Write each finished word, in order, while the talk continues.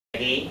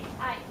Maggie.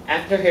 Hi.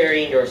 After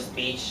hearing your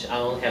speech, I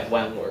only have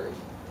one word.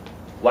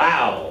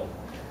 Wow.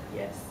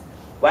 Yes.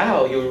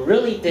 Wow, you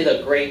really did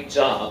a great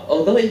job.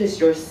 Although it is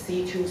your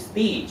C2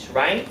 speech,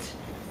 right?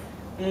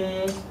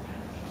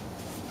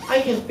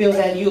 I can feel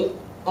that you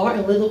are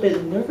a little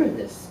bit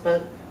nervous,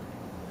 but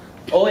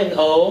all in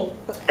all,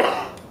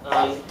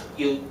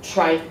 you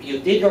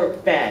did your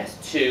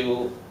best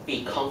to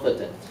be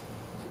confident.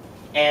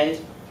 And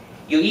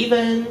you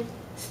even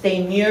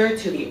stay near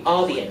to the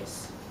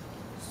audience,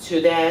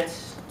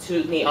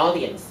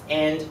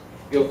 and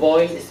your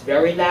voice is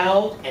very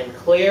loud and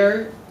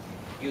clear.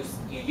 You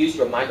use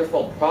your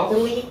microphone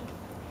properly.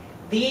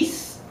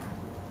 These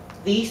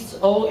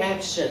all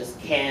actions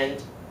can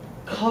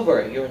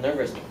cover your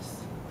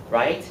nervousness,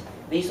 right?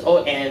 This is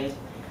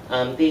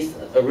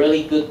a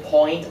really good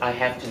point I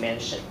have to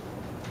mention.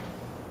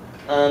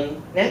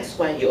 Next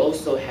one, you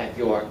also have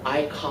your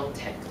eye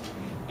contact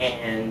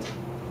and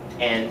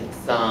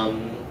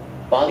some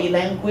body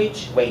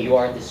language when you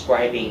are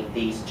describing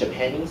these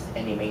Japanese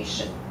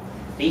animation.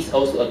 This is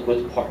also a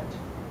good part.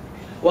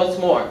 What's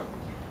more,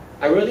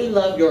 I really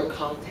love your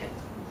content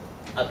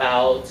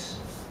about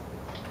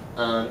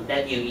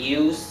that you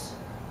use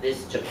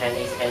this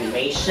Japanese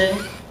animation,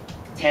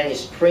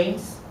 tennis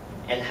prints,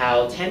 and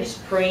how tennis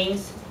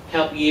prints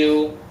help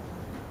you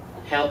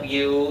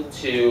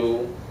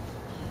to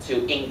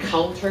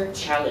encounter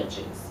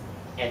challenges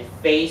and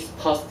face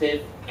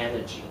positive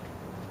energy.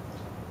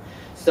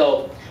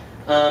 So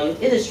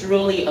it is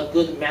really a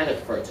good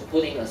metaphor to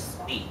put in a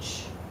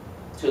speech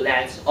to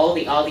let all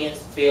the audience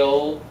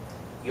feel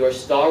your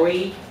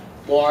story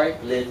more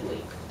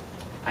lively.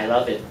 I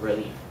love it,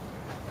 really.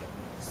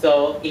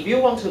 So if you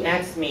want to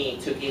ask me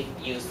to give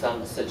you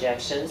some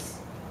suggestions,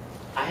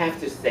 I have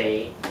to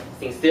say,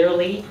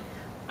 sincerely,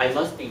 I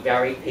must be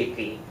very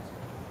picky.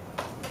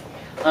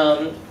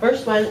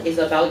 First one is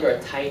about your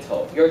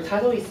title. Your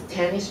title is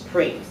Tennis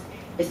Prince,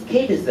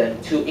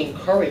 Escapism to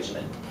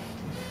Encouragement.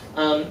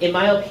 In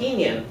my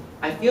opinion,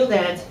 I feel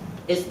that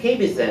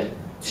escapism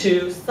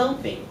to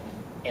something,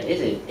 and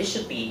it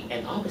should be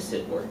an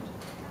opposite word,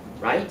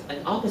 right?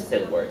 An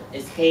opposite word.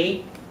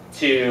 Escape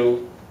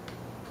to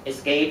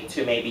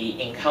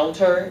maybe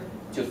encounter,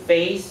 to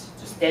face,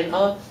 to stand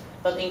up.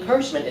 But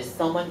encouragement is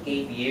someone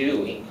gave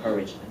you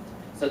encouragement.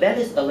 So that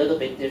is a little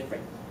bit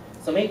different.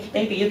 So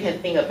maybe you can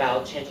think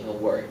about changing a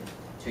word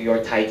to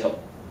your title.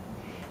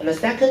 And the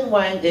second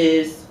one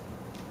is,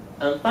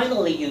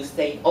 finally you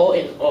say all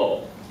in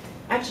all.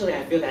 Actually,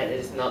 I feel that it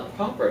is not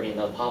proper in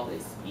a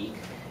public speak.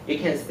 You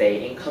can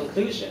say in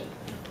conclusion,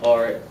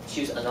 or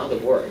choose another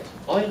word.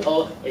 All in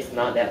all is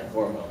not that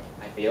formal,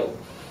 I feel.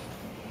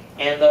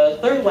 And the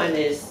third one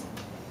is,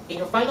 in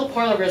your final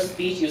part of your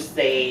speech, you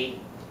say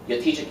your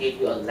teacher gave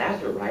you a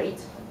letter,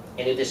 right?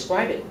 And you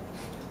describe it.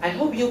 I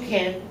hope you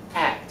can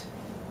act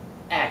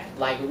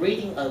like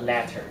reading a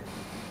letter.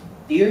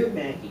 Dear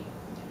Maggie,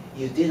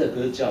 you did a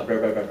good job, blah,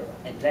 blah, blah, blah.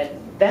 And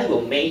that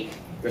will make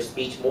your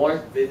speech more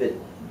vivid.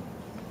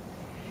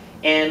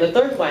 And the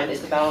third one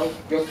is about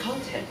your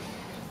content.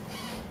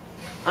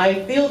 I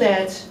feel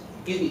that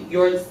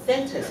your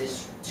sentence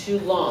is too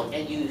long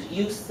and you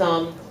use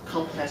some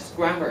complex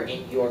grammar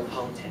in your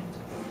content.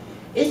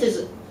 It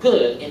is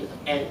good in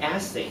an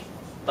essay,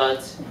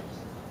 but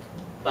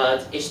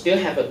it still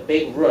have a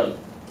big room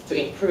to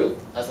improve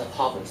as a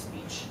public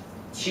speech.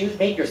 To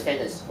make your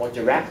sentence more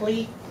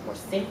directly, more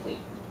simply,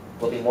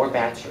 will be more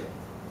better.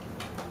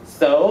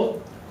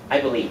 So, I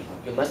believe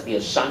you must be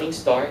a shining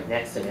star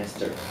next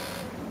semester.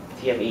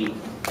 TME.